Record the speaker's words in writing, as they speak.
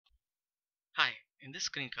In this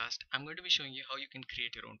screencast, I'm going to be showing you how you can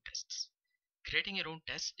create your own tests. Creating your own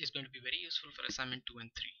tests is going to be very useful for assignment 2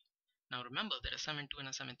 and 3. Now remember that assignment 2 and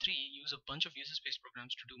assignment 3 use a bunch of user space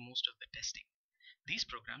programs to do most of the testing. These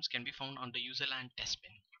programs can be found on the userland test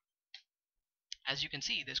bin. As you can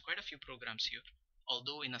see, there's quite a few programs here,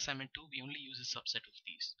 although in assignment 2 we only use a subset of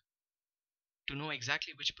these. To know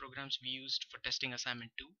exactly which programs we used for testing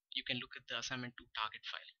assignment 2, you can look at the assignment 2 target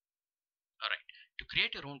file. Alright, to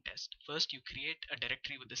create your own test, first you create a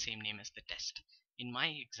directory with the same name as the test. In my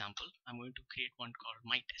example, I'm going to create one called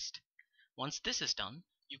my test. Once this is done,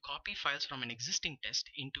 you copy files from an existing test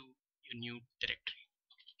into your new directory.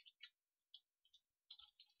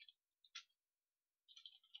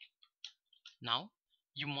 Now,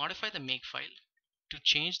 you modify the makefile to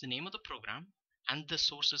change the name of the program and the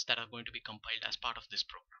sources that are going to be compiled as part of this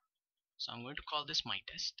program. So I'm going to call this my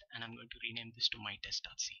test and I'm going to rename this to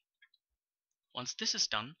mytest.c. Once this is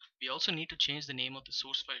done, we also need to change the name of the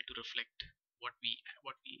source file to reflect what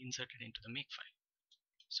we inserted into the makefile.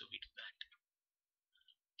 So we do that.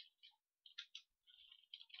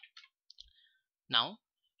 Now,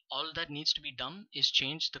 all that needs to be done is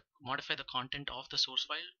modify the content of the source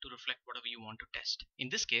file to reflect whatever you want to test. In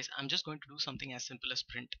this case, I'm just going to do something as simple as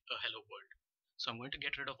print a hello world. So I'm going to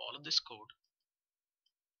get rid of all of this code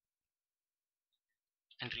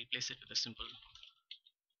and replace it with a simple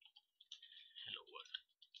hello world.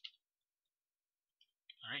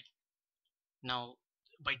 Alright. Now,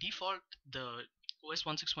 by default, the OS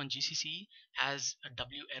 161 GCC has a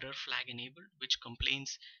W error flag enabled, which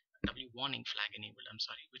complains W warning flag enabled,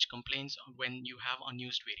 which complains when you have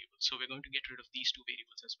unused variables. So we're going to get rid of these two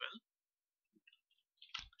variables as well.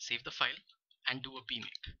 Save the file and do a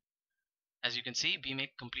bmake. As you can see,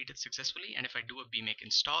 bmake completed successfully, and if I do a bmake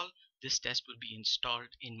install, this test will be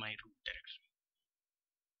installed in my root directory.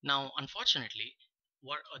 Now, unfortunately,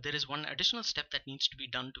 there is one additional step that needs to be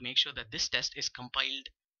done to make sure that this test is compiled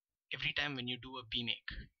every time when you do a bmake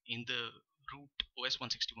in the root OS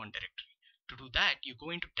 161 directory. To do that, you go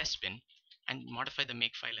into test bin and modify the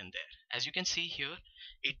makefile in there. As you can see here,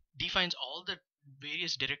 it defines all the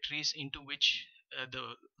various directories into which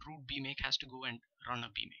the root bmake has to go and run a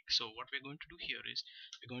bmake. So what we're going to do here is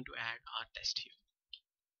we're going to add our test here.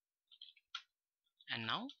 And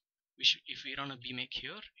now if we run a bmake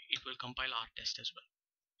here, it will compile our test as well.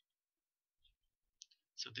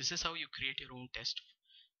 So this is how you create your own test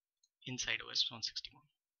inside OS 161.